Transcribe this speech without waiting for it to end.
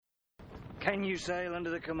Can you sail under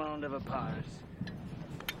the command of a pirate?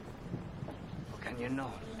 Or can you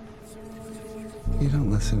not? You don't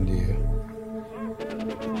listen, do you?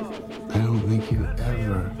 I don't think you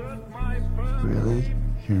ever really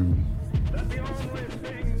hear me. That the only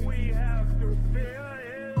thing we have to fear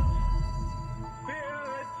is fear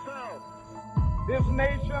itself. This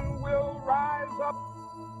nation will rise up,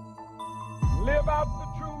 live out the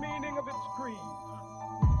true meaning of its creed.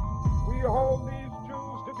 We hold these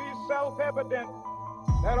truths to be self-evident,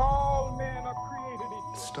 that all men are created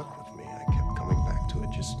equal. It stuck with me. I kept coming back to it,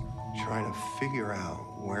 just trying to figure out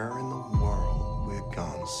where in the world we had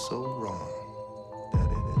gone so wrong that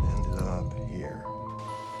it had ended up here.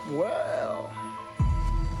 Well,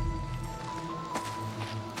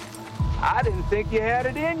 I didn't think you had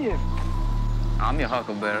it in you. I'm your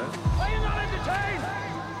huckleberry. Are you not entertained?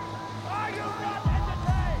 Are you not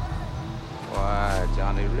entertained? Why,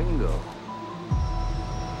 Johnny Ringo.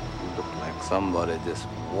 You look like somebody just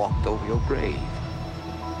walked over your grave.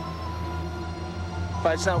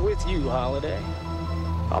 Fight's not with you, Holiday.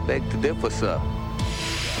 I beg to differ, sir.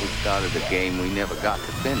 We started a game we never got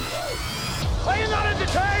to finish. Are you not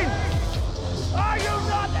entertained? Are you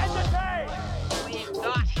not entertained? We've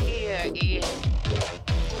got here is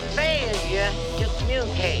failure to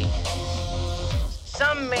communicate.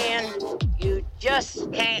 Some men you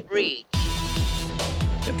just can't reach.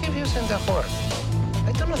 You keep using that word.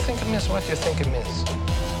 I don't think it means what you think it means.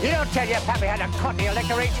 You don't tell your pappy how to cut the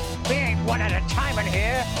electorate. We ain't one at a time in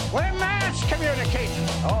here. We're mass communicating.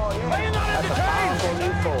 Oh, yeah. Are you not entertained?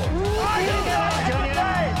 Are you not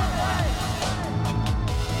entertained?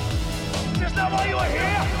 Is that why you are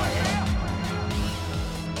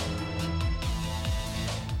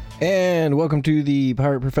here? And welcome to the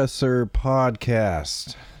Pirate Professor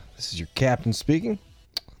podcast. This is your captain speaking.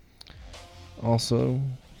 Also,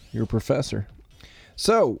 your professor.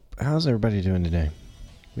 So, how's everybody doing today?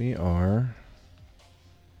 We are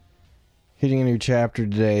hitting a new chapter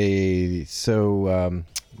today. So,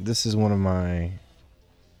 this is one of my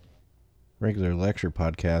regular lecture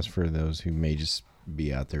podcasts for those who may just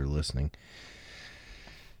be out there listening.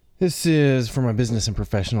 This is for my business and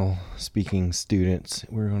professional speaking students.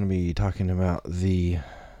 We're going to be talking about the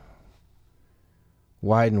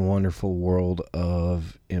wide and wonderful world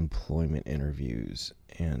of employment interviews.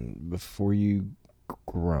 And before you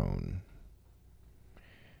groan,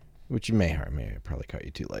 which you may probably caught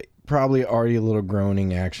you too late, probably already a little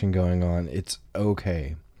groaning action going on. It's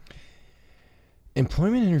okay.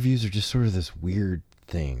 Employment interviews are just sort of this weird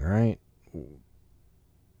thing, right?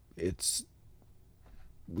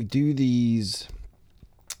 We do these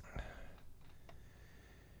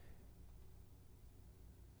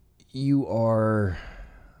you are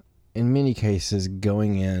in many cases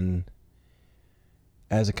going in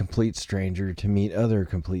as a complete stranger to meet other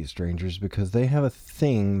complete strangers because they have a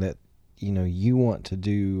thing that you want to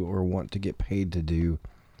do or want to get paid to do.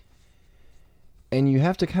 And you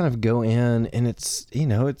have to kind of go in and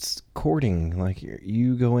it's courting. Like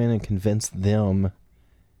you go in and convince them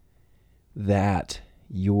that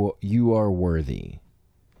you are worthy.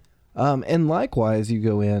 And likewise, you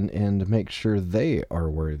go in and make sure they are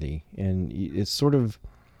worthy. And it's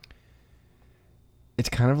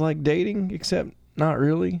kind of like dating, except not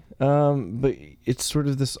really. But it's sort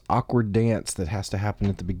of this awkward dance that has to happen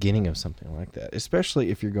at the beginning of something like that, especially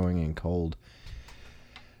if you're going in cold,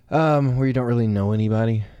 where you don't really know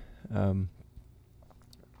anybody.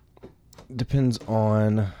 Depends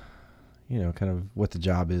on, kind of what the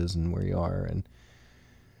job is and where you are and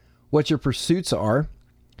what your pursuits are.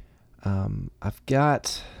 I've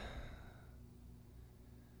got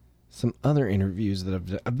some other interviews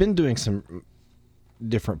that I've been doing some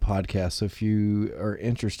different podcasts. So if you are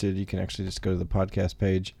interested, you can actually just go to the podcast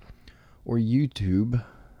page or YouTube.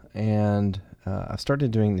 And I've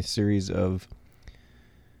started doing this series of,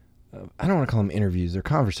 I don't want to call them interviews, they're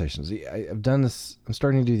conversations. I've done this, I'm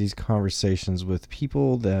starting to do these conversations with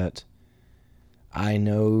people that I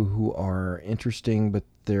know who are interesting, but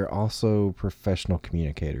they're also professional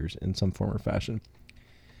communicators in some form or fashion.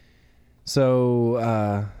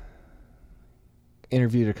 So,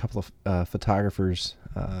 interviewed a couple of photographers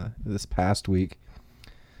this past week.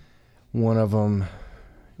 One of them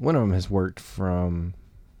has worked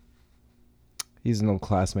he's an old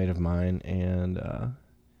classmate of mine, and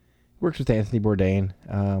works with Anthony Bourdain,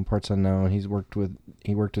 Parts Unknown. He worked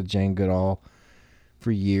with Jane Goodall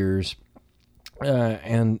for years.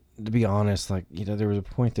 And to be honest, there was a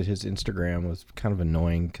point that his Instagram was kind of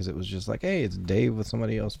annoying because it was just like, hey, it's Dave with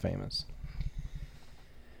somebody else famous.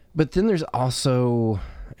 But then there's also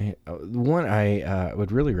one I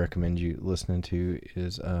would really recommend you listening to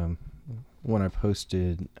is one I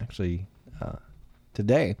posted actually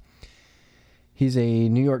today. He's a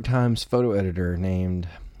New York Times photo editor named...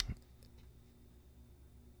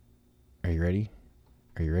 Are you ready?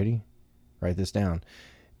 Are you ready? Write this down.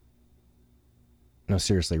 No,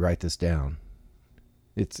 seriously, write this down.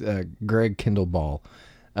 It's Greg Kindleball.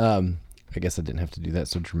 I guess I didn't have to do that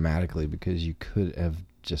so dramatically because you could have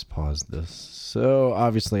just paused this. So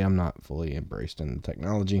obviously I'm not fully embraced in the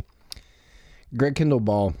technology. Greg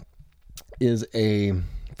Kindleball is a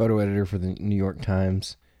photo editor for the New York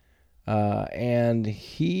Times. And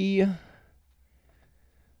he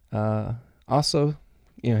also,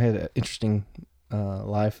 had an interesting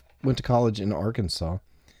life. Went to college in Arkansas.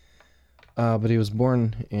 But he was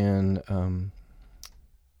born in...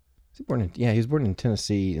 he was born in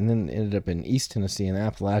Tennessee and then ended up in East Tennessee in the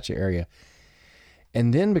Appalachia area.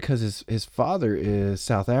 And then because his father is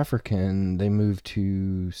South African, they moved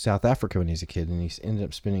to South Africa when he was a kid, and he ended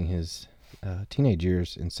up spending his teenage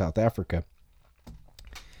years in South Africa.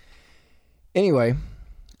 Anyway,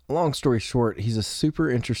 long story short, he's a super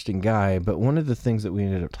interesting guy, but one of the things that we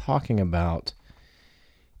ended up talking about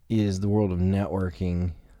is the world of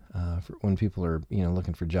networking for when people are,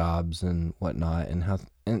 looking for jobs and whatnot, and how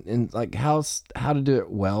to do it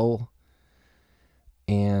well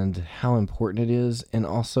and how important it is, and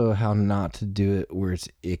also how not to do it where it's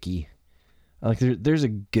icky. Like there's a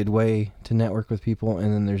good way to network with people,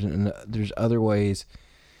 and then there's other ways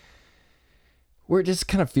where it just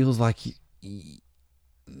kind of feels like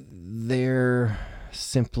they're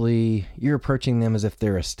simply, you're approaching them as if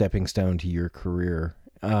they're a stepping stone to your career,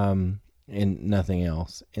 and nothing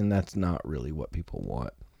else. And that's not really what people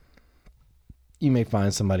want. You may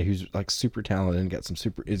find somebody who's like super talented and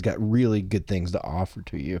has got really good things to offer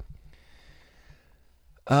to you.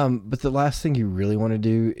 But the last thing you really want to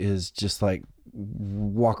do is just like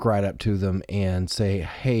walk right up to them and say,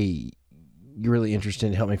 "Hey, you're really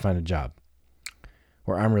interested? Help me find a job."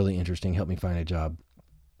 Or "I'm really interesting. Help me find a job."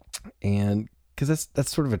 And because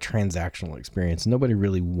that's sort of a transactional experience. Nobody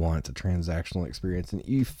really wants a transactional experience. And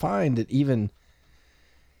you find that even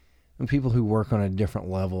when people who work on a different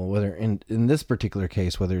level, whether in this particular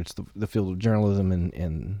case, whether it's the field of journalism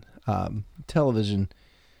and television,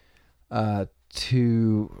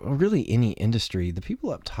 to really any industry, the people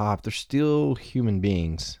up top, they're still human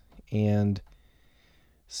beings. And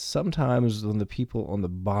sometimes when the people on the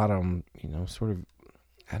bottom, sort of,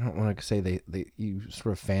 I don't want to say you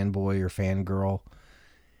sort of fanboy or fangirl,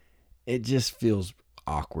 it just feels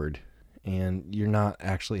awkward, and you're not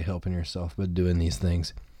actually helping yourself by doing these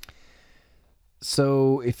things.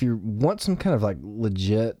 So if you want some kind of like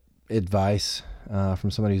legit advice from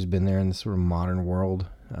somebody who's been there in this sort of modern world,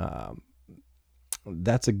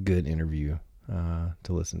 that's a good interview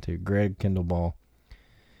to listen to. Greg Kindleball.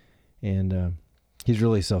 And he's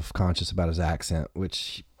really self-conscious about his accent,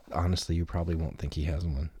 which honestly you probably won't think he has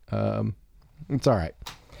one. It's all right.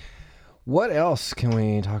 What else can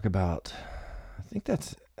we talk about? I think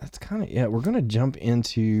that's kind of, we're going to jump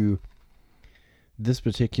into this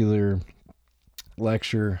particular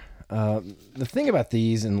lecture. The thing about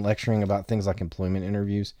these and lecturing about things like employment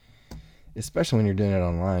interviews, especially when you're doing it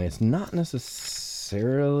online, it's not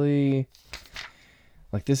necessarily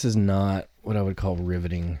like, this is not what I would call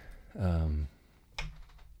riveting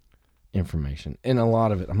information. And a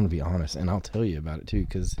lot of it, I'm going to be honest, and I'll tell you about it too,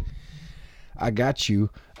 because I got you.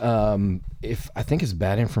 If I think it's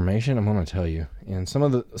bad information, I'm going to tell you. And some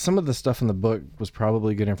of the stuff in the book was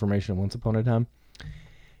probably good information once upon a time,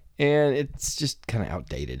 and it's just kind of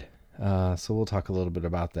outdated. So we'll talk a little bit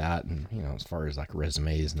about that, and as far as like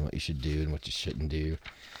resumes and what you should do and what you shouldn't do.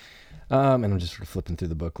 And I'm just sort of flipping through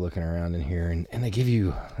the book, looking around in here, and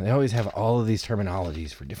they always have all of these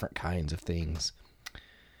terminologies for different kinds of things.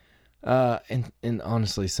 And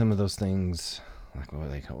honestly, some of those things, like what do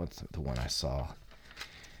they call, what's the one I saw?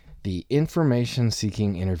 The information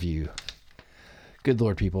seeking interview. Good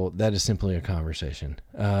Lord, people, that is simply a conversation.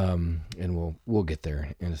 And we'll get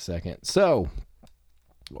there in a second. So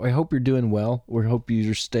I hope you're doing well. We hope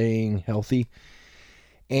you're staying healthy.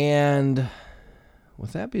 And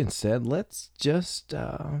with that being said, let's just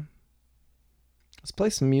let's play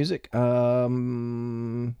some music.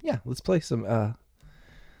 Let's play some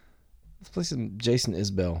Jason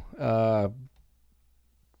Isbell.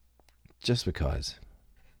 Just because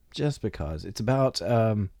it's about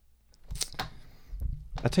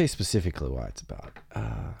I'll tell you specifically why it's about.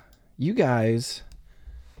 You guys,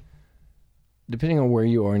 depending on where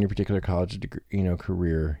you are in your particular college degree,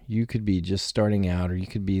 career, you could be just starting out, or you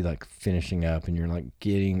could be like finishing up, and you're like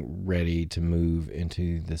getting ready to move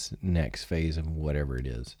into this next phase of whatever it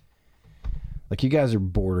is. Like, you guys are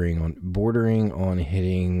bordering on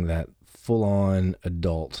hitting that full-on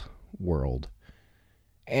adult world.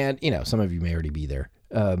 And, some of you may already be there.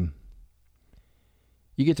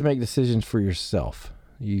 You get to make decisions for yourself.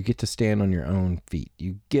 You get to stand on your own feet.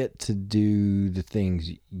 You get to do the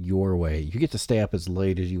things your way. You get to stay up as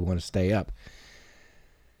late as you want to stay up.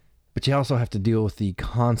 But you also have to deal with the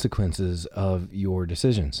consequences of your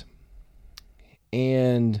decisions.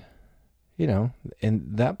 And, and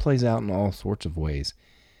that plays out in all sorts of ways.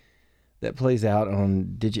 That plays out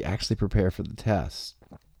on, did you actually prepare for the test?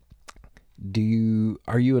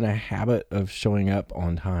 Are you in a habit of showing up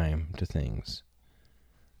on time to things?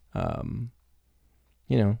 Do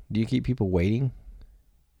you keep people waiting?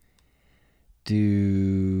 Do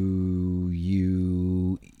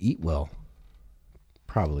you eat well?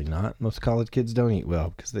 Probably not. Most college kids don't eat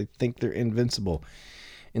well because they think they're invincible.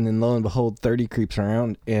 And then lo and behold, 30 creeps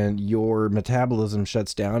around and your metabolism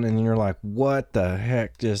shuts down and you're like, what the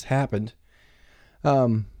heck just happened?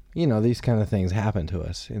 These kind of things happen to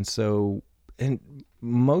us. And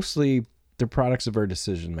mostly they're products of our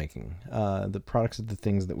decision making, the products of the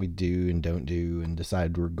things that we do and don't do and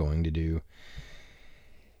decide we're going to do.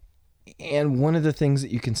 And one of the things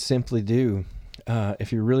that you can simply do,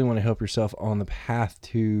 if you really want to help yourself on the path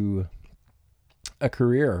to a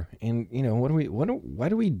career, and why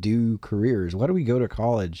do we do careers? Why do we go to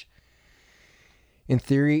college? In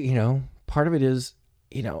theory, part of it is,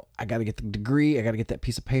 I got to get the degree, I got to get that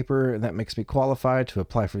piece of paper, and that makes me qualified to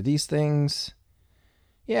apply for these things.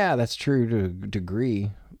 Yeah, that's true to a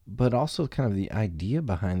degree, but also kind of the idea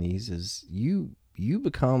behind these is you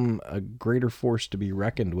become a greater force to be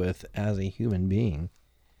reckoned with as a human being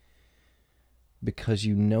because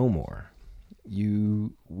you know more.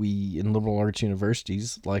 We in liberal arts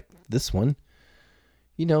universities like this one,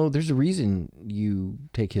 there's a reason you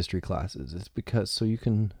take history classes. It's because so you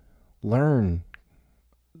can learn,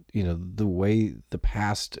 the way the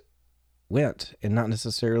past went, and not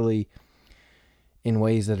necessarily in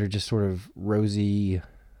ways that are just sort of rosy,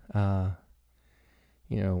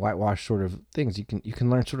 whitewash sort of things. You can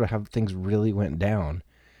learn sort of how things really went down.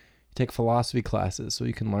 You take philosophy classes so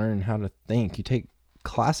you can learn how to think. You take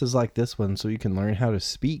classes like this one so you can learn how to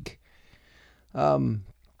speak, and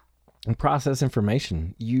process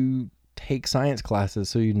information. You take science classes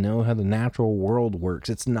so you know how the natural world works.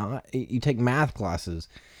 You take math classes.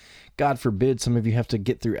 God forbid some of you have to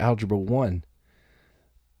get through Algebra 1.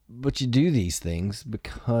 But you do these things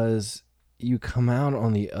because you come out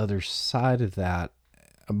on the other side of that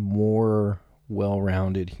a more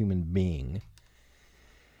well-rounded human being.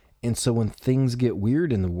 And so when things get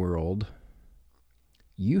weird in the world,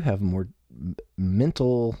 you have more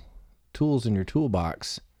mental tools in your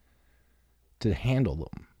toolbox to handle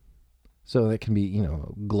them. So that can be,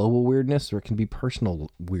 global weirdness, or it can be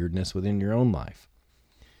personal weirdness within your own life.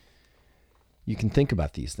 You can think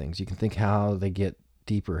about these things. You can think how they get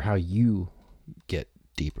deeper, how you get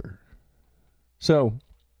deeper. So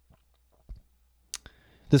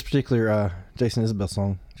this particular Jason Isbell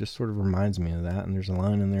song just sort of reminds me of that, and there's a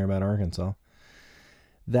line in there about Arkansas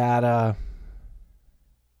that I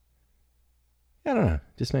don't know,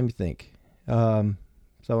 just made me think. So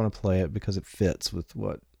I want to play it because it fits with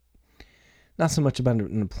what, not so much about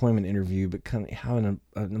an employment interview, but kind of how an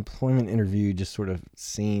employment interview just sort of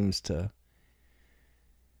seems to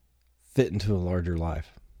fit into a larger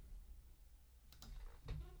life.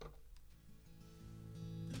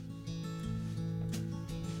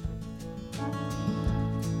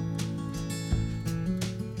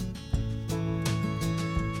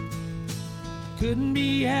 Couldn't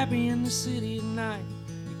be happy in the city at night.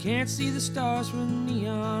 You can't see the stars from the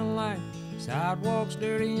neon light. Sidewalks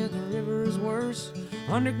dirty and the river is worse.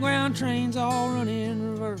 Underground trains all run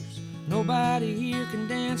in reverse. Nobody here can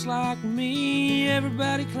dance like me.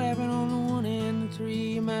 Everybody clapping on the 1 and the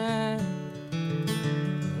 3. My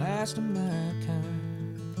last of my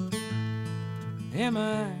kind. Am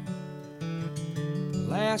I the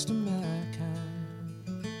last of my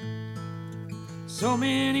kind? So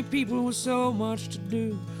many people with so much to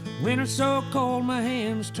do. Winter so cold my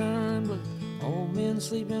hands turn blue. Old men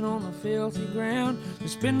sleeping on the filthy ground. They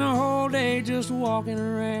spend the whole day just walking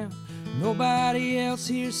around. Nobody else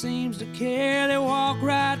here seems to care. They walk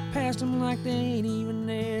right past them like they ain't even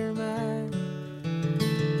there. My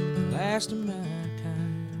last of my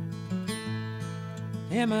kind.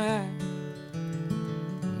 Am I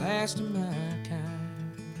the last of my kind?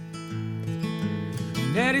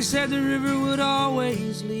 Daddy said the river would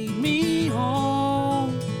always lead me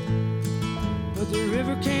home, but the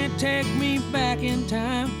river can't take me back in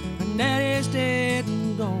time. And Daddy's dead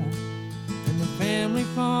and gone, and the family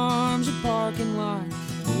farm's a parking lot.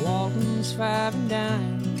 The Walton's 5 and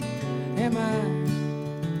dime. Am I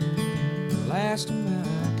the last of my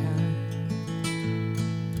kind?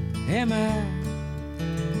 Am I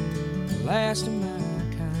the last of my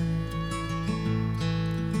kind?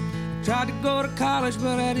 I tried to go to college,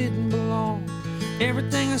 but I didn't belong.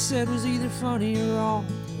 Everything I said was either funny or wrong.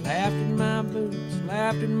 Laughed at my boots,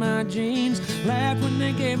 laughed at my jeans, laughed when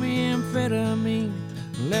they gave me amphetamine.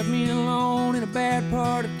 Left me alone in a bad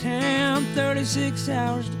part of town, 36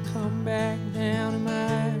 hours to come back down. Am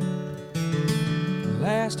I the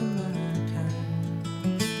last of my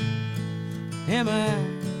kind? Am I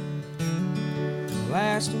the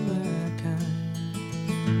last of my kind?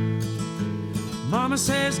 Mama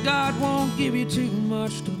says God won't give you too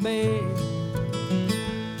much to bear.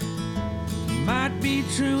 Might be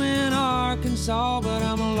true in Arkansas, but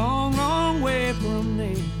I'm a long, long way from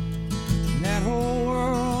there. And that whole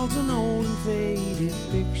world's an old and faded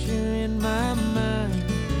picture in my mind.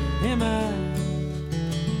 Am I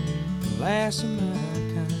the last of my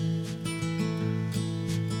kind?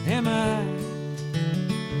 Am I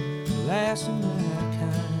the last of my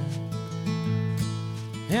kind?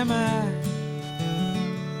 Am I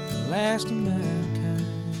the last of my kind?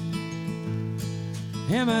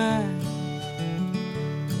 Am I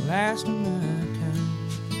the last of my kind?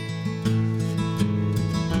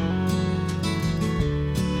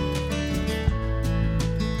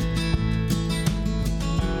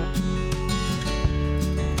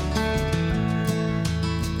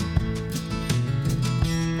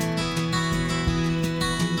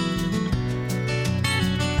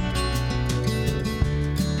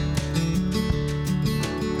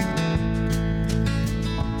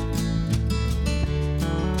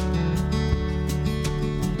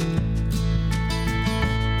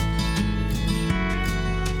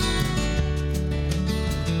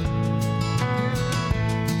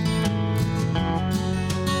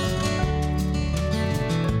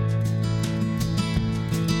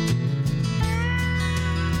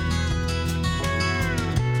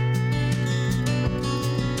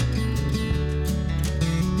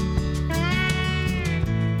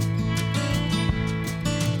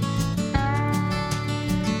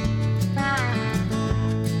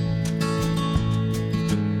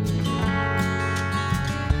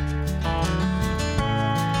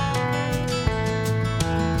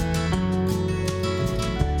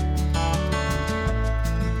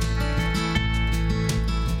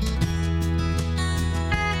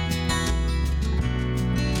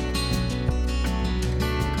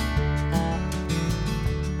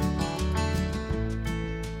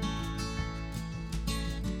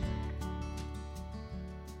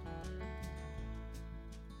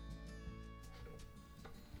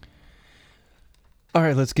 All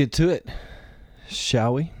right, let's get to it,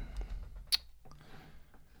 shall we?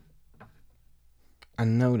 I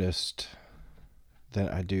noticed that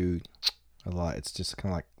I do a lot. It's just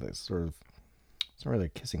kind of like this sort of, it's not really a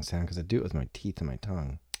kissing sound because I do it with my teeth and my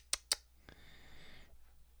tongue.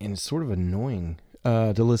 And it's sort of annoying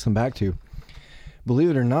to listen back to. Believe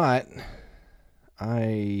it or not,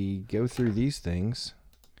 I go through these things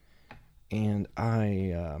and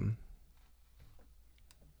I'll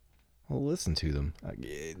listen to them.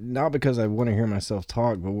 Not because I want to hear myself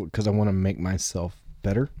talk, but because I want to make myself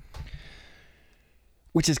better.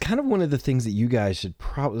 Which is kind of one of the things that you guys should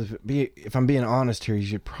probably be, if I'm being honest here, you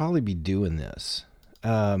should probably be doing this.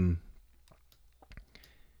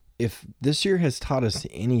 If this year has taught us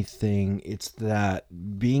anything, it's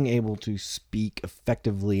that being able to speak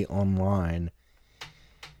effectively online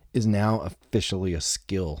is now officially a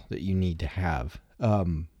skill that you need to have.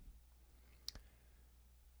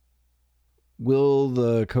 Will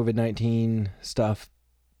the COVID-19 stuff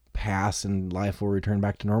pass and life will return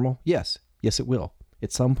back to normal? Yes. Yes, it will.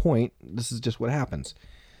 At some point, this is just what happens.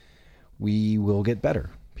 We will get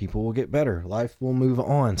better. People will get better. Life will move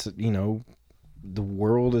on. So, you know, the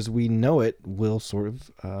world as we know it will sort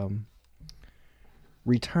of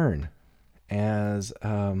return as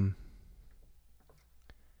it'll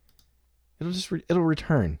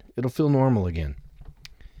return. It'll feel normal again.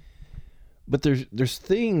 But there's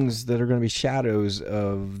things that are going to be shadows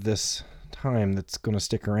of this time that's going to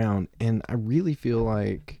stick around, and I really feel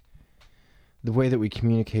like the way that we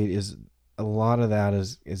communicate is a lot of that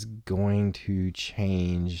is going to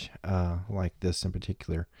change, like this in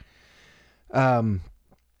particular.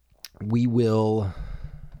 We will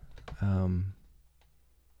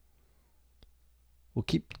we'll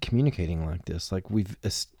keep communicating like this. Like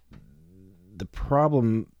the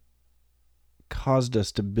problem caused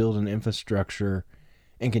us to build an infrastructure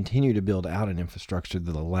and continue to build out an infrastructure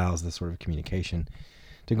that allows this sort of communication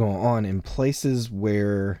to go on in places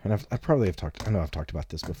where, and I know I've talked about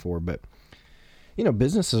this before, but you know,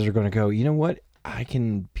 businesses are going to go, you know what,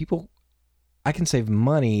 I can save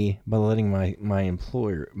money by letting my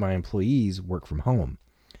employees work from home.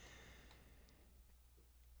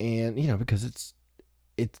 And, because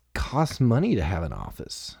it costs money to have an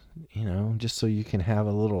office, just so you can have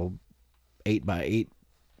a little 8x8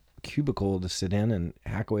 cubicle to sit in and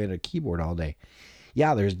hack away at a keyboard all day.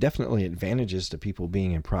 Yeah, there's definitely advantages to people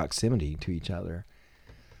being in proximity to each other.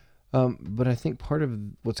 But I think part of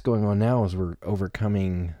what's going on now is we're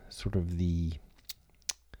overcoming sort of the...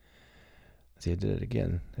 See, I did it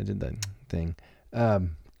again. I did that thing.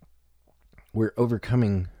 We're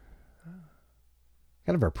overcoming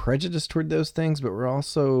kind of our prejudice toward those things, but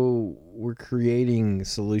we're creating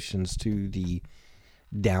solutions to the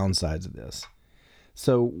downsides of this.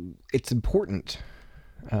 So it's important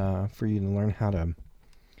for you to learn how to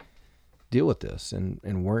deal with this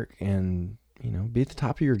and work and, be at the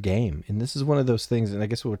top of your game. And this is one of those things, and I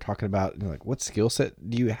guess what we're talking about, like, what skill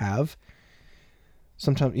set do you have?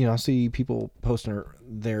 Sometimes, I'll see people posting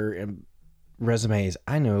their resumes.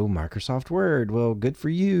 I know Microsoft Word. Well, good for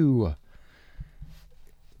you.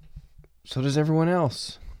 So does everyone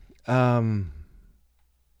else. I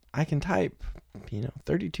can type,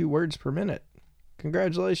 32 words per minute.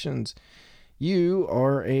 Congratulations. You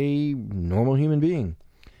are a normal human being.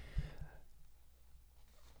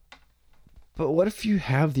 But what if you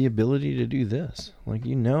have the ability to do this? Like,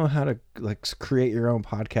 how to create your own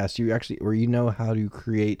podcast. Or how to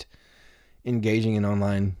create engaging in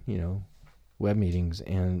online, web meetings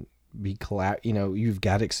and you've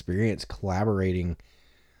got experience collaborating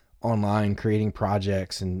online, creating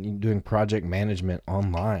projects and doing project management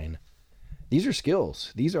online. These are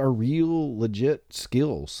skills. These are real, legit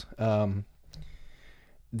skills. That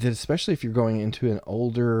especially if you're going into an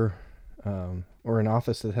older, or an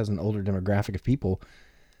office that has an older demographic of people,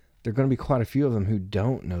 there are going to be quite a few of them who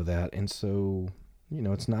don't know that. And so,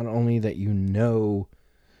 it's not only that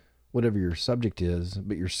whatever your subject is,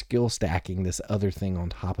 but you're skill stacking this other thing on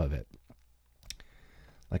top of it.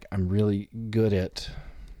 Like, I'm really good at,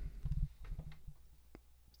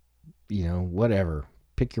 whatever,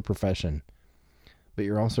 pick your profession, but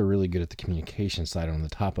you're also really good at the communication side on the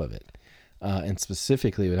top of it. And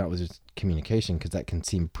specifically, not with just communication, because that can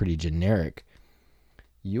seem pretty generic.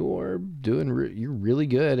 You're really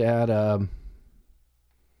good at, I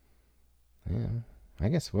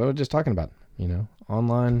guess what we're just talking about,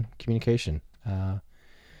 online communication,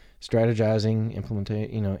 strategizing,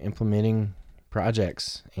 implementing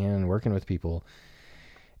projects and working with people.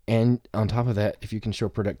 And on top of that, if you can show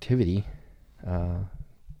productivity, then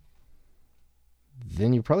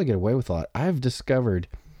you probably get away with a lot. I've discovered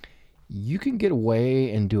you can get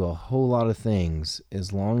away and do a whole lot of things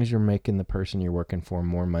as long as you're making the person you're working for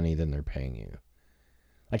more money than they're paying you.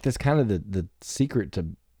 Like, that's kind of the secret to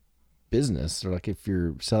business. Or like, if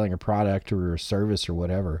you're selling a product or a service or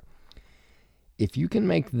whatever, if you can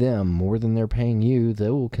make them more than they're paying you, they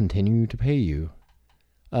will continue to pay you.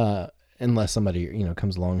 Unless somebody,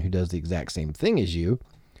 comes along who does the exact same thing as you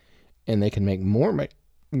and they can make more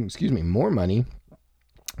money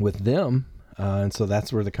with them. And so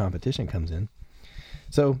that's where the competition comes in.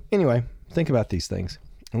 So anyway, think about these things.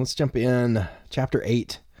 And let's jump in. Chapter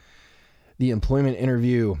 8, the employment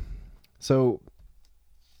interview. So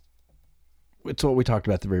it's what we talked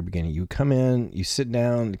about at the very beginning. You come in, you sit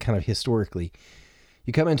down, kind of historically.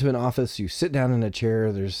 You come into an office, you sit down in a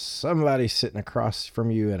chair, there's somebody sitting across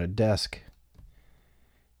from you at a desk,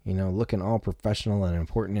 looking all professional and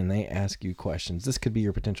important, and they ask you questions. This could be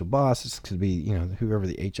your potential boss. This could be, whoever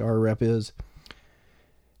the HR rep is.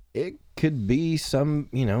 It could be some,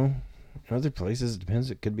 other places, it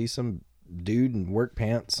depends. It could be some dude in work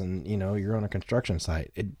pants and, you're on a construction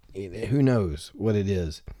site. Who knows what it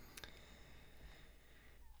is.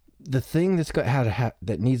 The thing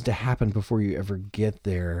that needs to happen before you ever get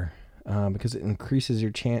there, because it increases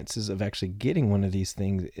your chances of actually getting one of these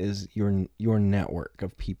things, is your network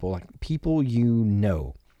of people, like people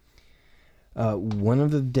one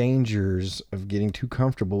of the dangers of getting too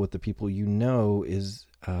comfortable with the people is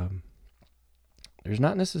there's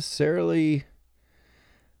not necessarily...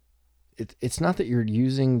 It's not that you're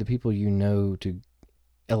using the people to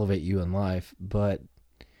elevate you in life, but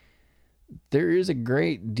there is a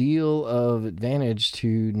great deal of advantage to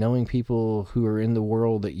knowing people who are in the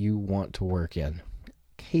world that you want to work in.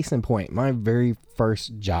 Case in point, my very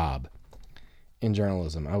first job in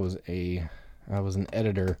journalism, I was an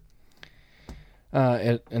editor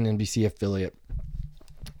at an NBC affiliate.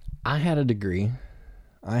 I had a degree,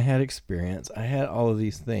 I had experience, I had all of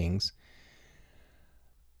these things.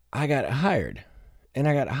 I got hired, and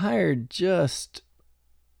I got hired just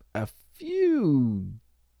a few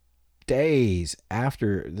days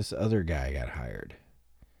after this other guy got hired.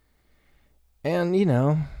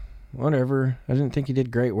 And, whatever. I didn't think he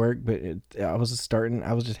did great work, but I was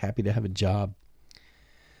just happy to have a job.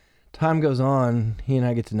 Time goes on, he and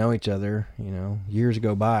I get to know each other, years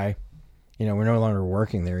go by. We're no longer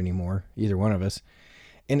working there anymore, either one of us.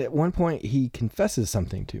 And at one point, he confesses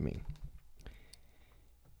something to me.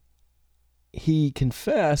 He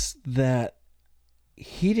confessed that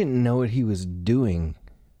he didn't know what he was doing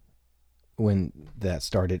when that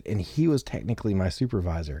started, and he was technically my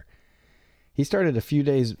supervisor. He started a few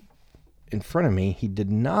days in front of me. He did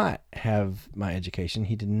not have my education.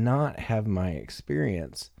 He did not have my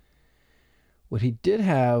experience. What he did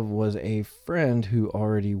have was a friend who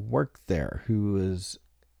already worked there, who was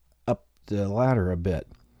up the ladder a bit.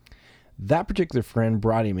 That particular friend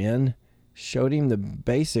brought him in, showed him the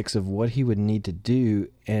basics of what he would need to do,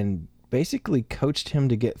 and basically coached him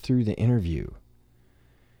to get through the interview.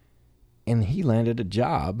 And he landed a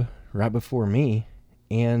job right before me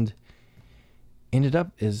and ended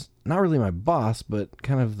up as not really my boss, but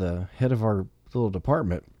kind of the head of our little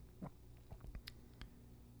department.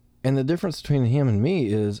 And the difference between him and me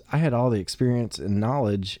is I had all the experience and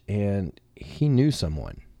knowledge, and he knew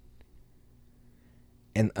someone.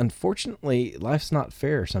 And unfortunately, life's not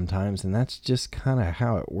fair sometimes, and that's just kind of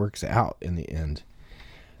how it works out in the end.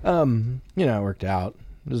 It worked out.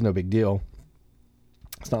 It was no big deal.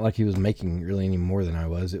 It's not like he was making really any more than I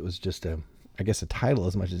was. It was just a title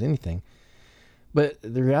as much as anything. But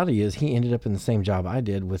the reality is he ended up in the same job I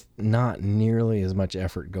did with not nearly as much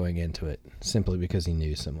effort going into it, simply because he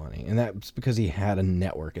knew somebody. And that's because he had a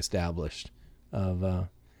network established of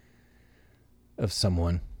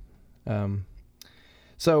someone.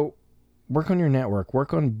 So work on your network.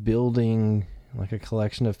 Work on building like a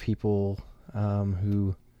collection of people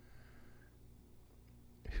who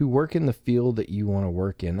work in the field that you want to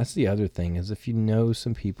work in. That's the other thing, is if you know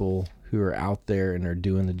some people who are out there and are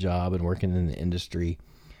doing the job and working in the industry,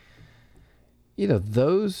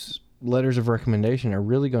 those letters of recommendation are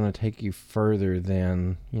really going to take you further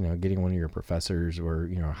than, getting one of your professors or,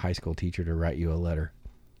 a high school teacher to write you a letter,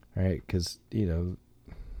 right? Because,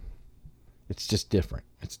 it's just different.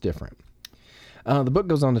 It's different. The book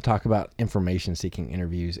goes on to talk about information-seeking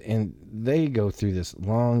interviews, and they go through this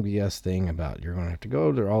long BS thing about you're going to have to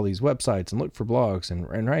go to all these websites and look for blogs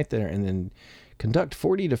and right there, and then conduct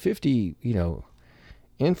 40 to 50,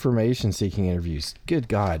 information-seeking interviews. Good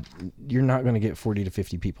God, you're not going to get 40 to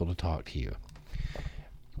 50 people to talk to you.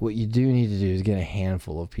 What you do need to do is get a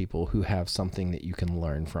handful of people who have something that you can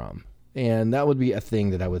learn from. And that would be a thing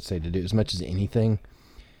that I would say to do as much as anything.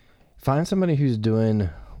 Find somebody who's doing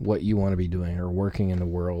what you want to be doing or working in the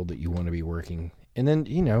world that you want to be working. And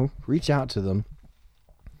then, reach out to them.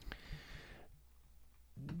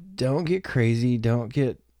 Don't get crazy. Don't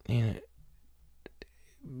get,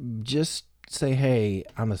 just say, hey,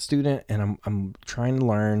 I'm a student and I'm trying to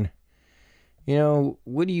learn.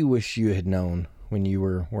 What do you wish you had known when you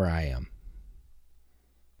were where I am?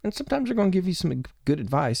 And sometimes they're going to give you some good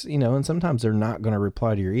advice, and sometimes they're not going to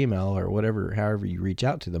reply to your email or whatever, however you reach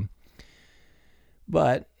out to them.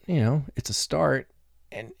 But, it's a start.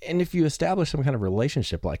 And if you establish some kind of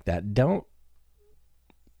relationship like that, don't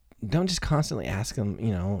just constantly ask them,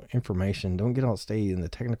 information. Don't get all stay in the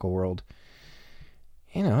technical world.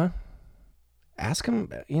 Ask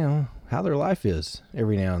them, how their life is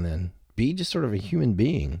every now and then. Be just sort of a human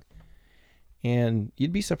being. And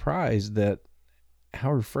you'd be surprised that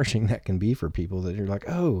how refreshing that can be for people, that you're like,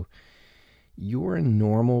 oh, you're a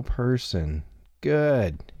normal person.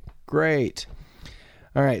 Good. Great.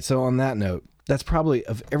 All right. So on that note, that's probably,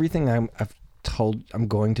 of everything I'm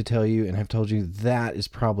going to tell you and have told you, that is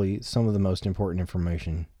probably some of the most important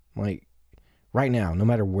information. Like right now, no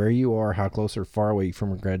matter where you are, how close or far away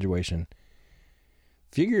from graduation,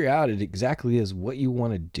 figure out it exactly is what you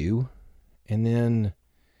want to do, and then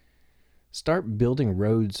start building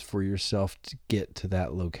roads for yourself to get to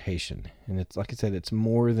that location. And it's, like I said, it's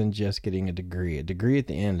more than just getting a degree. A degree at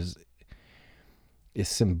the end is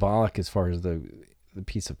symbolic as far as the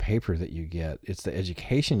piece of paper that you get. It's the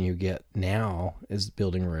education you get now is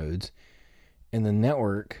building roads, and the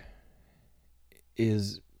network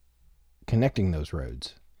is connecting those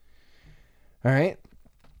roads. All right.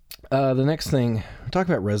 The next thing, talk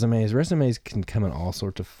about resumes. Resumes can come in all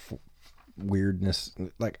sorts of weirdness.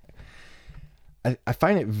 Like, I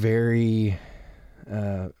find it very,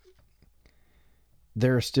 there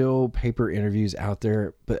are still paper interviews out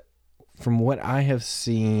there, but from what I have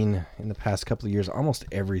seen in the past couple of years, almost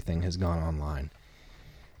everything has gone online.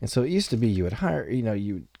 And so it used to be you would hire,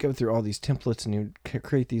 you would go through all these templates and you would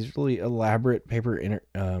create these really elaborate paper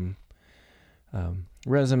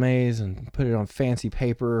resumes and put it on fancy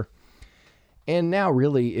paper. And now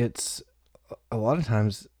really it's a lot of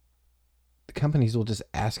times the companies will just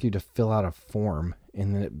ask you to fill out a form,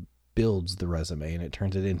 and then it builds the resume and it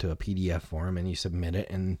turns it into a PDF form, and you submit it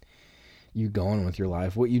and you go on with your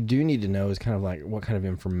life. What you do need to know is kind of like what kind of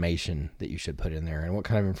information that you should put in there and what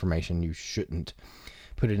kind of information you shouldn't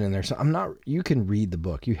put it in there. So you can read the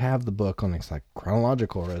book. You have the book on, it's like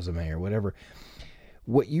chronological resume or whatever.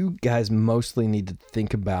 What you guys mostly need to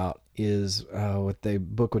think about is what the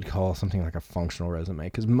book would call something like a functional resume,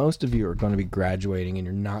 because most of you are going to be graduating and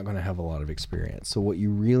you're not going to have a lot of experience. So what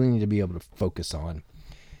you really need to be able to focus on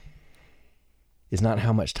is not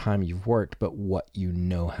how much time you've worked, but what you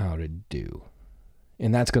know how to do.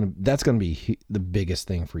 And that's going to be the biggest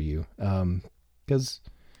thing for you. Because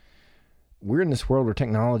we're in this world where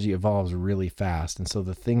technology evolves really fast. And so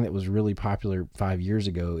the thing that was really popular 5 years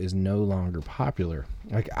ago is no longer popular.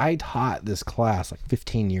 Like, I taught this class like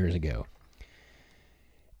 15 years ago.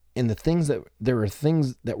 And there were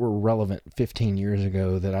things that were relevant 15 years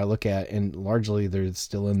ago that I look at, and largely they're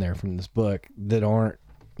still in there from this book, that aren't,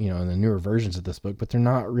 in the newer versions of this book, but they're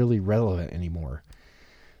not really relevant anymore.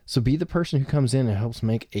 So be the person who comes in and helps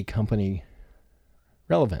make a company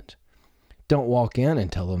relevant. Don't walk in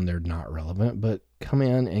and tell them they're not relevant, but come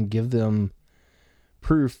in and give them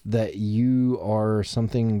proof that you are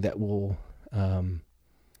something that will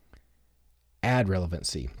add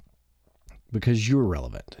relevancy, because you're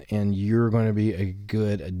relevant and you're going to be a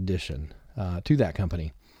good addition to that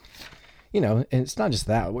company. And it's not just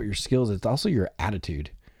that, what your skills, it's also your attitude.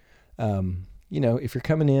 If you're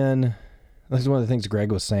coming in, this is one of the things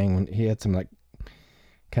Greg was saying when he had some like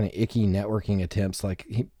kind of icky networking attempts. Like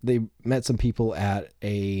they met some people at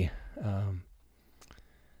they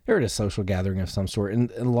were at a social gathering of some sort.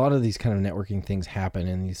 And a lot of these kind of networking things happen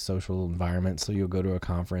in these social environments. So you'll go to a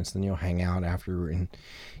conference, then you'll hang out after, and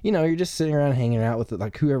you're just sitting around hanging out with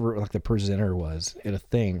like whoever, like the presenter was at a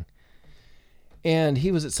thing. And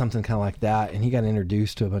he was at something kind of like that, and he got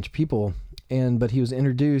introduced to a bunch of people. But he was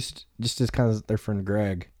introduced just as kind of their friend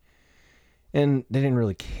Greg, and they didn't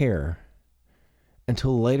really care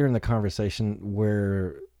until later in the conversation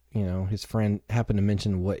where, his friend happened to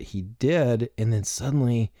mention what he did. And then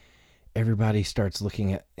suddenly everybody starts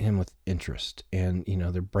looking at him with interest, and,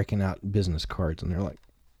 they're breaking out business cards and they're like,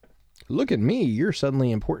 look at me, you're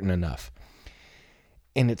suddenly important enough.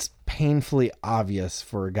 And it's painfully obvious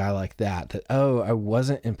for a guy like that, oh, I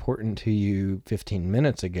wasn't important to you 15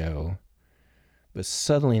 minutes ago, but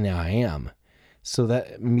suddenly now I am. So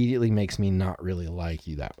that immediately makes me not really like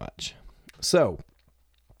you that much. So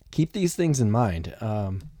keep these things in mind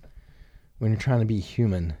when you're trying to be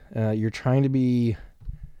human. You're trying to be,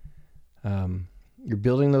 you're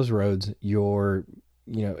building those roads. You're,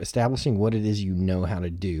 establishing what it is you know how to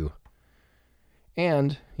do.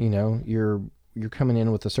 And, you're coming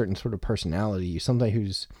in with a certain sort of personality. Somebody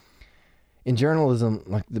who's, in journalism,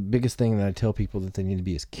 like the biggest thing that I tell people that they need to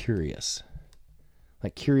be is curious.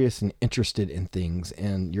 Like curious and interested in things,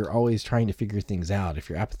 and you're always trying to figure things out. If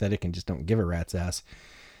you're apathetic and just don't give a rat's ass,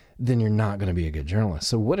 then you're not going to be a good journalist.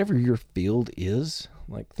 So whatever your field is,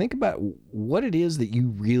 like think about what it is that you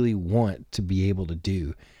really want to be able to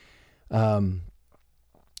do. And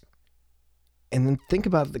then think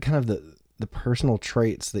about the kind of the personal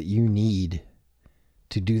traits that you need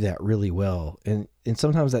to do that really well. And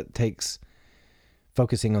sometimes that takes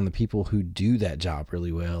focusing on the people who do that job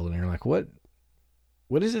really well. And you're like, what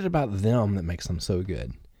is it about them that makes them so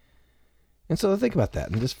good? And so think about that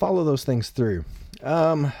and just follow those things through.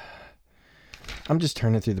 I'm just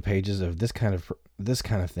turning through the pages of this kind of thing, this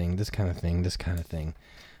kind of thing, this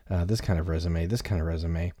kind of resume, this kind of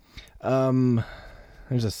resume.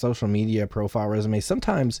 There's a social media profile resume.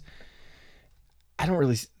 Sometimes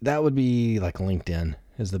that would be like LinkedIn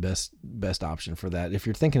is the best option for that. If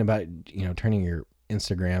you're thinking about, turning your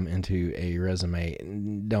Instagram into a resume,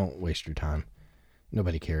 don't waste your time.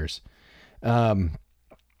 Nobody cares. Not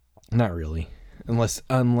really. Unless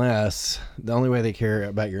the only way they care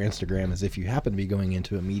about your Instagram is if you happen to be going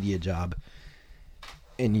into a media job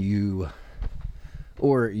and you're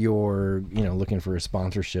looking for a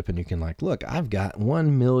sponsorship, and you can like, look, I've got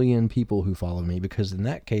 1 million people who follow me, because in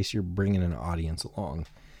that case, you're bringing an audience along,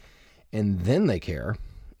 and then they care.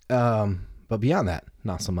 But beyond that,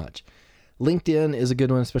 not so much. LinkedIn is a good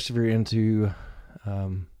one, especially if you're into,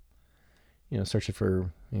 searching for,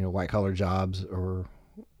 white collar jobs or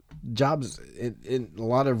jobs. A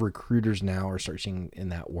lot of recruiters now are searching in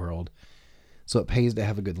that world. So it pays to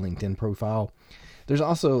have a good LinkedIn profile. There's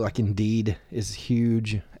also like Indeed is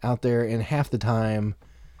huge out there. And half the time,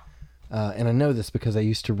 and I know this because I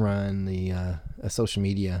used to run the a social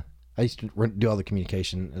media. I used to do all the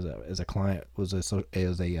communication as a client, was a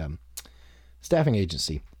staffing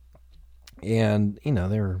agency. And, you know,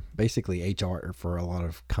 they were basically HR for a lot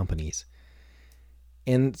of companies.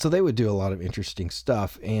 And so they would do a lot of interesting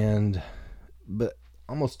stuff. But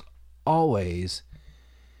almost always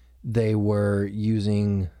they were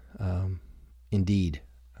using Indeed.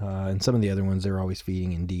 And some of the other ones, they were always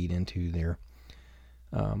feeding Indeed into their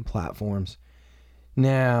platforms.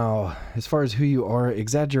 Now, as far as who you are,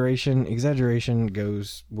 exaggeration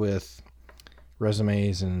goes with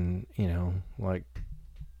resumes and, you know, like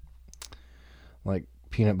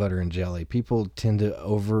peanut butter and jelly. People tend to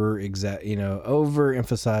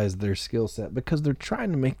overemphasize their skill set because they're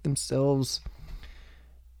trying to make themselves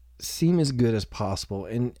seem as good as possible.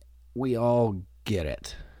 And we all get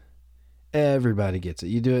it. Everybody gets it.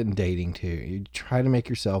 You do it in dating too. You try to make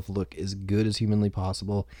yourself look as good as humanly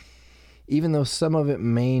possible, even though some of it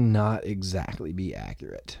may not exactly be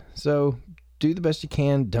accurate. So do the best you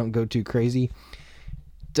can. Don't go too crazy.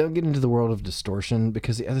 Don't get into the world of distortion,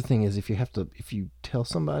 because the other thing is if you tell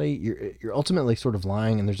somebody, you're ultimately sort of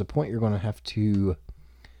lying, and there's a point you're going to have to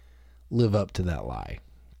live up to that lie.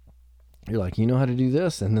 You're like, you know how to do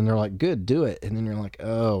this? And then they're like, good, do it. And then you're like,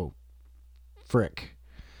 oh, frick.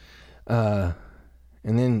 And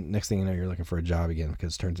then next thing you know, you're looking for a job again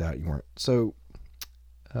because it turns out you weren't so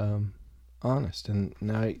honest. And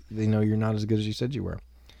now they know you're not as good as you said you were.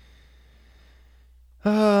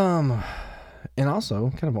 And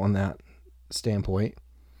also, kind of on that standpoint,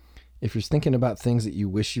 if you're thinking about things that you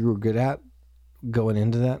wish you were good at going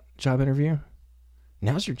into that job interview,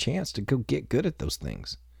 now's your chance to go get good at those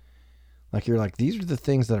things. Like, you're like, these are the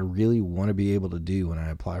things that I really want to be able to do when I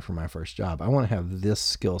apply for my first job. I want to have this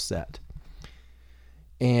skill set.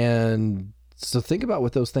 And so think about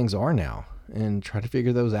what those things are now and try to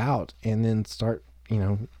figure those out, and then start,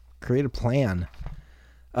 create a plan.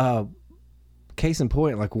 Case in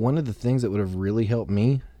point, like, one of the things that would have really helped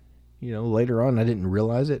me, later on, I didn't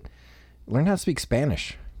realize it, learn how to speak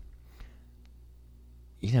Spanish.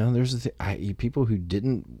 There's people who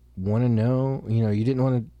didn't want to know, you didn't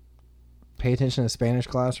want to pay attention to Spanish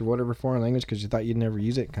class or whatever foreign language because you thought you'd never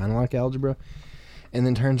use it, kind of like algebra, and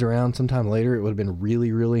then turns around sometime later it would have been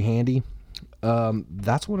really, really handy.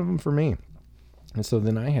 That's one of them for me. And so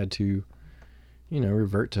then I had to,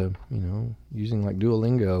 revert to, using like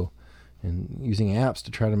Duolingo and using apps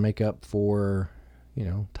to try to make up for,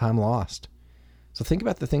 time lost. So think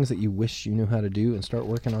about the things that you wish you knew how to do and start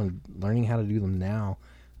working on learning how to do them now.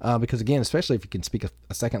 Because again, especially if you can speak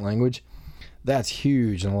a second language, that's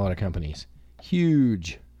huge in a lot of companies.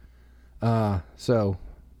 Huge. So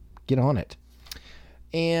get on it.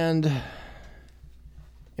 And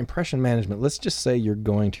impression management. Let's just say you're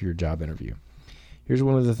going to your job interview. Here's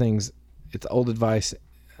one of the things. It's old advice.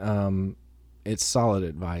 It's solid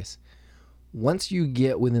advice. Once you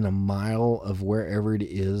get within a mile of wherever it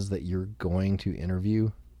is that you're going to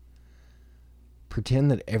interview,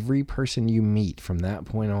 pretend that every person you meet from that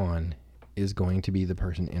point on is going to be the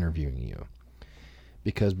person interviewing you.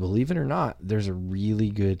 Because believe it or not, there's a really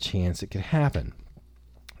good chance it could happen.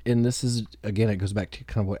 And this is, again, it goes back to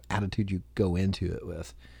kind of what attitude you go into it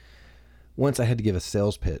with. Once I had to give a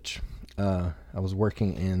sales pitch. I was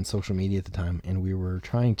working in social media at the time, and we were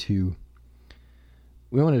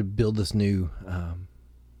we wanted to build this new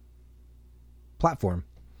platform,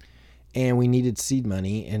 and we needed seed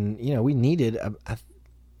money, and we needed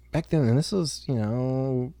back then, and this was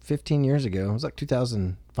 15 years ago. It was like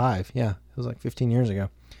 2005. Yeah, it was like 15 years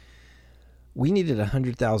ago. We needed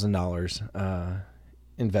 $100,000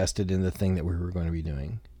 invested in the thing that we were going to be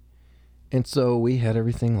doing, and so we had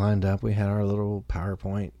everything lined up. We had our little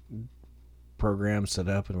PowerPoint program set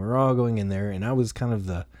up, and we were all going in there. And I was kind of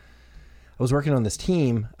I was working on this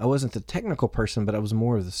team. I wasn't the technical person, but I was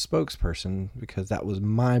more of the spokesperson because that was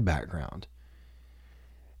my background.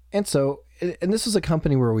 And so, and this was a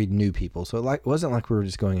company where we knew people. So it wasn't like we were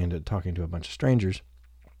just going into talking to a bunch of strangers.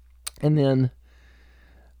 And then,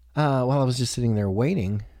 while I was just sitting there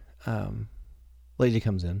waiting, lady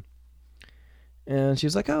comes in and she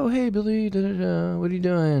was like, "Oh, hey, Billy, what are you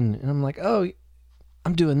doing?" And I'm like, "Oh,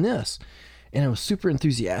 I'm doing this." And I was super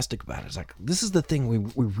enthusiastic about it. I was like, this is the thing,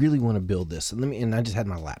 we really want to build this. And I just had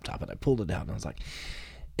my laptop and I pulled it out and I was like,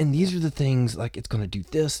 and these are the things, like, it's going to do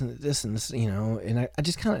this and this and this, and I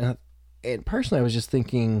just kind of, and personally I was just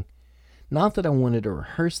thinking, not that I wanted to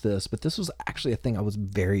rehearse this, but this was actually a thing I was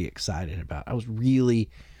very excited about. I was really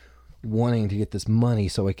wanting to get this money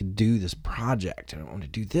so I could do this project, and I want to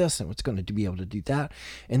do this, and it's going to be able to do that,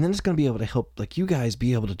 and then it's going to be able to help, like, you guys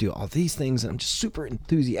be able to do all these things, and I'm just super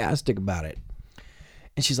enthusiastic about it.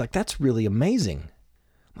 And she's like, "That's really amazing."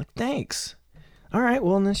 I'm like, "Thanks. All right,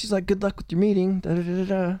 well," and then she's like, "Good luck with your meeting.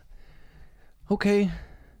 Okay,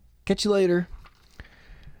 catch you later."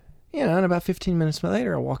 And about 15 minutes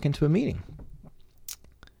later, I walk into a meeting.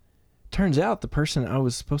 Turns out the person I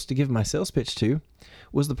was supposed to give my sales pitch to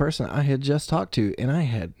was the person I had just talked to, and I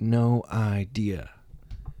had no idea.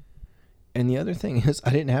 And the other thing is, I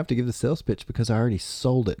didn't have to give the sales pitch because I already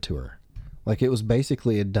sold it to her. Like, it was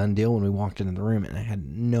basically a done deal when we walked into the room, and I had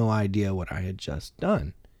no idea what I had just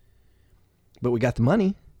done. But we got the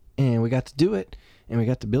money, and we got to do it, and we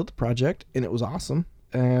got to build the project, and it was awesome.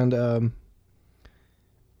 And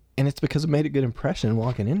it's because I made a good impression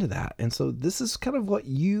walking into that. And so this is kind of what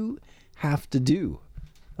you have to do.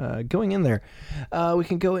 Going in there, we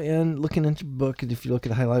can go in looking into the book, and if you look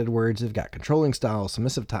at the highlighted words, they've got controlling style,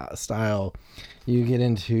 submissive style. You get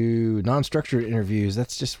into non-structured interviews.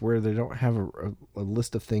 That's just where they don't have a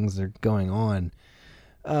list of things that are going on.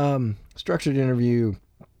 Structured interview,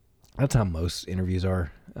 that's how most interviews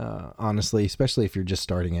are, honestly, especially if you're just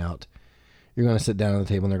starting out. You're going to sit down at the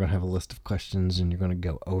table, and they're going to have a list of questions, and you're going to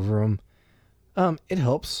go over them. It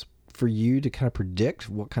helps for you to kind of predict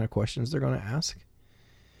what kind of questions they're going to ask.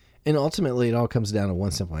 And ultimately, it all comes down to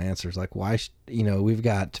one simple answer. It's like, why, we've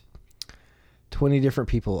got 20 different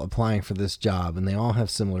people applying for this job, and they all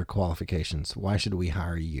have similar qualifications. Why should we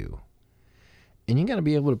hire you? And you got to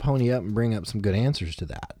be able to pony up and bring up some good answers to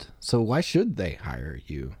that. So why should they hire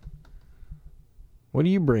you? What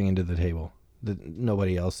do you bring to the table that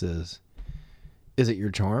nobody else is? Is it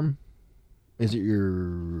your charm? Is it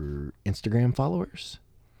your Instagram followers?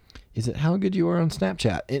 Is it how good you are on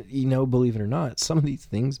Snapchat? Believe it or not, some of these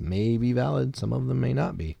things may be valid. Some of them may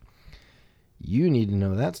not be. You need to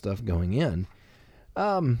know that stuff going in.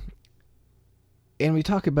 And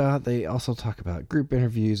they also talk about group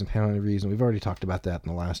interviews and panel interviews, and we've already talked about that in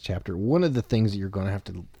the last chapter. One of the things that you're going to have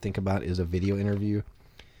to think about is a video interview.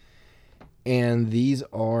 And these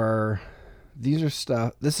are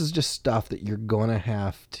stuff, this is just stuff that you're going to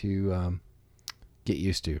have to get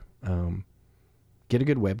used to. Get a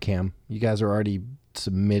good webcam. You guys are already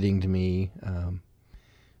submitting to me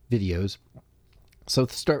videos. So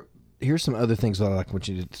here's some other things that I want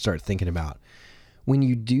you to start thinking about. When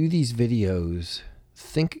you do these videos,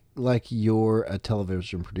 think like you're a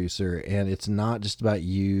television producer, and it's not just about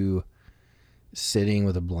you sitting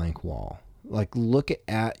with a blank wall. Like, look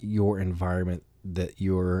at your environment that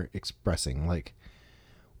you're expressing. Like,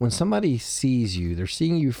 when somebody sees you, they're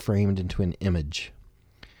seeing you framed into an image.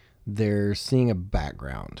 They're seeing a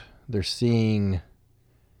background. They're seeing,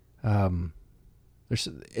 and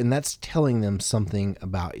that's telling them something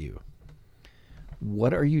about you.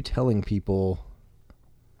 What are you telling people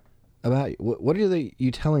about you? What are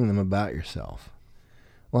you telling them about yourself?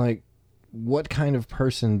 Like, what kind of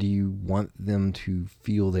person do you want them to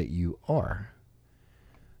feel that you are?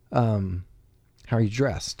 How are you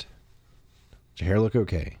dressed? Does your hair look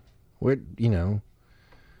okay?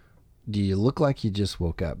 Do you look like you just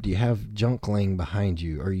woke up? Do you have junk laying behind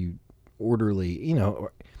you? Are you orderly?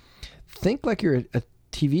 Think like you're a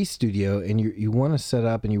TV studio, and you want to set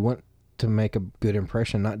up and you want to make a good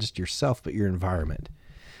impression, not just yourself, but your environment.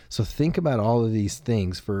 So think about all of these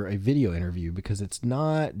things for a video interview, because it's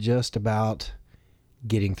not just about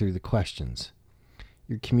getting through the questions.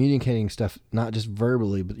 You're communicating stuff, not just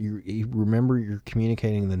verbally, but you remember you're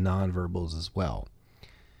communicating the nonverbals as well.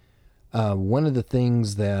 One of the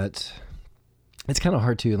things that, it's kind of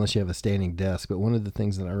hard to unless you have a standing desk, but one of the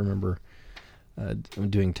things that I remember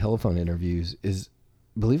doing telephone interviews is,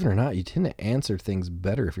 believe it or not, you tend to answer things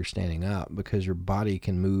better if you're standing up, because your body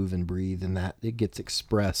can move and breathe, and that it gets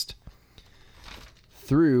expressed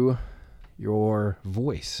through your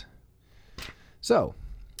voice. So,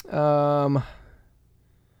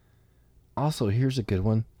 also, here's a good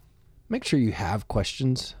one. Make sure you have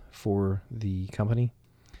questions for the company.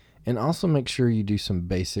 And also make sure you do some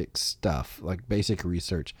basic stuff, like basic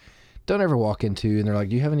research. Don't ever walk into and they're like,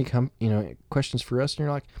 "Do you have any questions for us?" And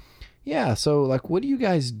you're like, "Yeah, so like, what do you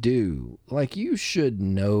guys do?" Like, you should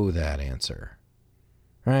know that answer,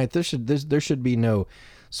 right? There should be no.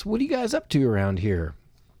 So what are you guys up to around here?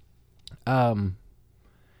 You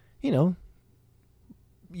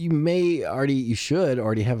should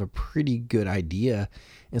already have a pretty good idea,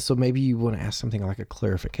 and so maybe you want to ask something like a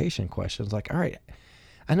clarification question. It's like, all right,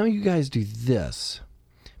 I know you guys do this,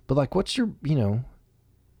 but like, what's your,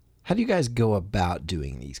 how do you guys go about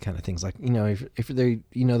doing these kind of things? Like, if they,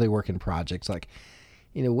 they work in projects, like,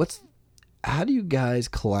 how do you guys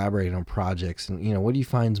collaborate on projects? And, what do you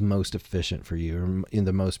find is most efficient for you, or in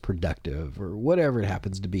the most productive, or whatever it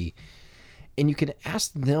happens to be? And you can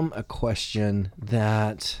ask them a question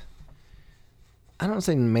that I don't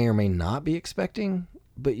say may or may not be expecting,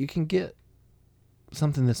 but you can get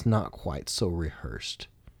something that's not quite so rehearsed.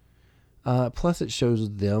 Plus, it shows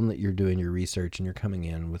them that you're doing your research and you're coming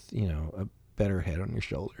in with, a better head on your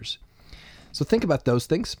shoulders. So think about those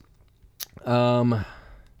things. At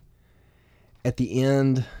the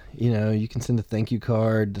end, you can send a thank you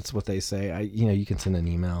card. That's what they say. You can send an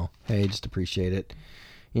email. Hey, just appreciate it.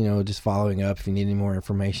 Just following up. If you need any more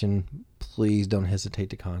information, please don't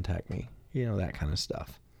hesitate to contact me. That kind of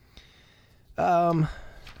stuff. And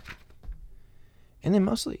then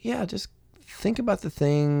mostly, just think about the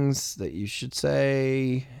things that you should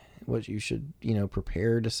say, what you should,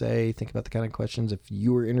 prepare to say. Think about the kind of questions. If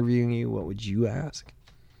you were interviewing you, what would you ask?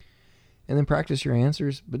 And then practice your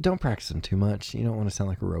answers, but don't practice them too much. You don't want to sound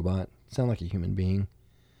like a robot. Sound like a human being.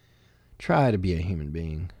 Try to be a human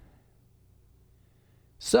being.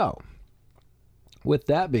 So, with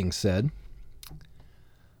that being said,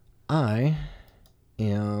 I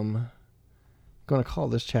am going to call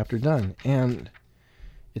this chapter done. And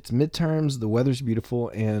it's midterms, the weather's beautiful,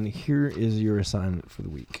 and here is your assignment for the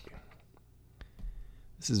week.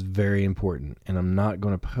 This is very important, and I'm not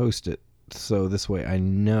going to post it, so this way I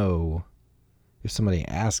know if somebody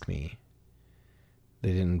asks me,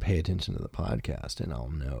 they didn't pay attention to the podcast, and I'll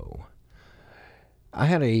know. I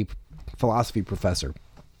had a philosophy professor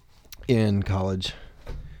in college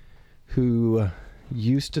who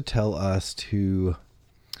used to tell us to,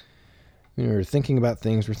 we're thinking about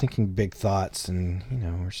things, we're thinking big thoughts, and,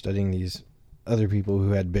 we're studying these other people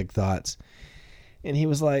who had big thoughts. And he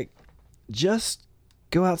was like, just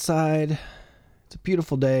go outside. It's a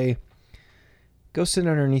beautiful day. Go sit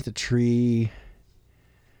underneath a tree,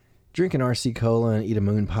 drink an RC Cola and eat a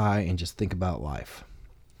moon pie and just think about life.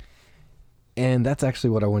 And that's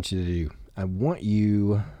actually what I want you to do.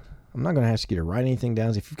 I'm not going to ask you to write anything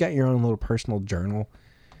down. If you've got your own little personal journal,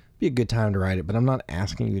 be a good time to write it, but I'm not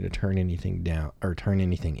asking you to turn anything down or turn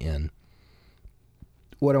anything in.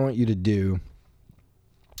 What I want you to do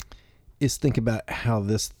is think about how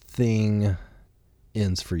this thing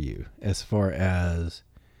ends for you, as far as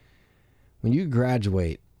when you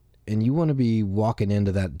graduate and you want to be walking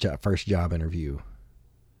into that first job interview.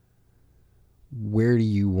 Where do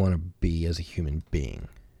you want to be as a human being?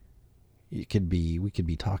 We could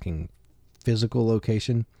be talking physical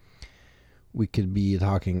location. We could be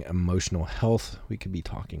talking emotional health. We could be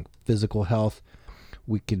talking physical health.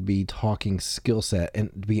 We could be talking skill set.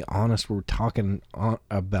 And to be honest, we're talking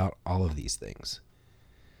about all of these things.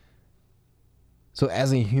 So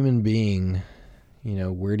as a human being,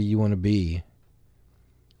 where do you want to be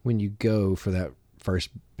when you go for that first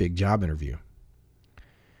big job interview?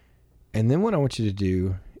 And then what I want you to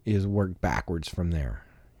do is work backwards from there.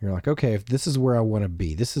 You're like, okay, if this is where I want to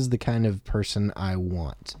be, this is the kind of person I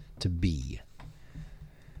want to be,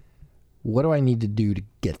 what do I need to do to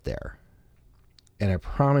get there? And I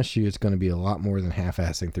promise you it's going to be a lot more than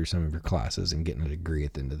half-assing through some of your classes and getting a degree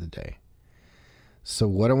at the end of the day. So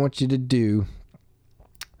what I want you to do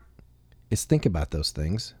is think about those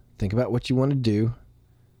things. Think about what you want to do,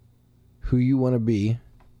 who you want to be,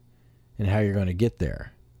 and how you're going to get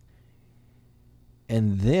there.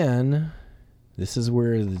 And then, this is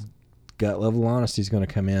where the gut level honesty is going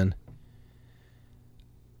to come in.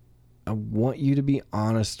 I want you to be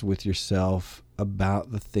honest with yourself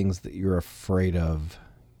about the things that you're afraid of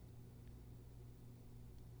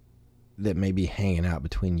that may be hanging out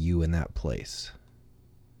between you and that place.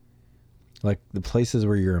 Like the places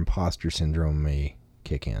where your imposter syndrome may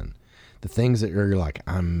kick in. The things that you're like,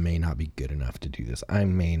 I may not be good enough to do this. I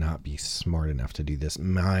may not be smart enough to do this.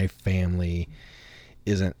 My family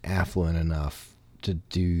isn't affluent enough to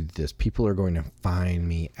do this. People are going to find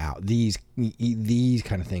me out. These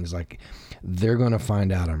kind of things, like they're going to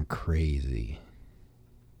find out I'm crazy.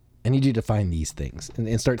 I need you to find these things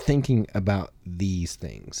and start thinking about these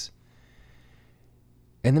things.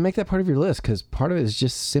 And then make that part of your list, because part of it is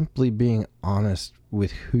just simply being honest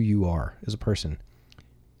with who you are as a person.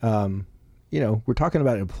 We're talking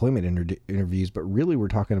about employment interviews, but really we're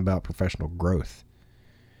talking about professional growth.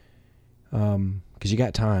 Because you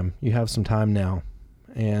got time. You have some time now.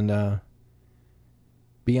 And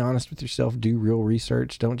be honest with yourself. Do real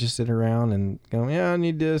research. Don't just sit around and go, I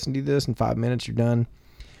need this and do this. In 5 minutes, you're done.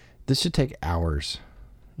 This should take hours.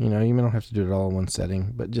 You don't have to do it all in one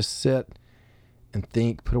setting, but just sit and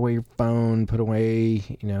think. Put away your phone. Put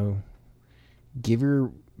away, give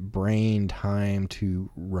your brain time to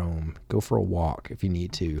roam. Go for a walk if you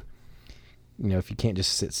need to. If you can't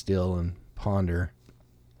just sit still and ponder,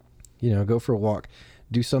 go for a walk.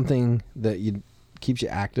 Do something that keeps you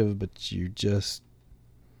active, but you just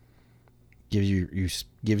gives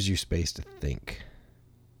you space to think.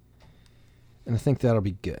 And I think that'll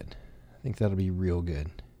be good. I think that'll be real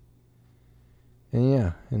good.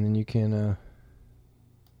 And and then you can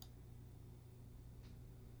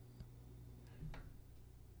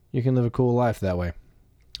You can live a cool life that way.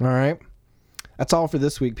 All right. That's all for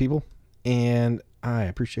this week, people. And I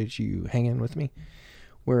appreciate you hanging with me.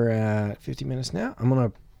 We're at 50 minutes now. I'm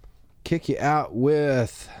going to kick you out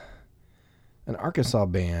with an Arkansas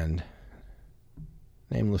band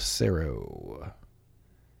named Lucero.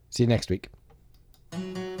 See you next week.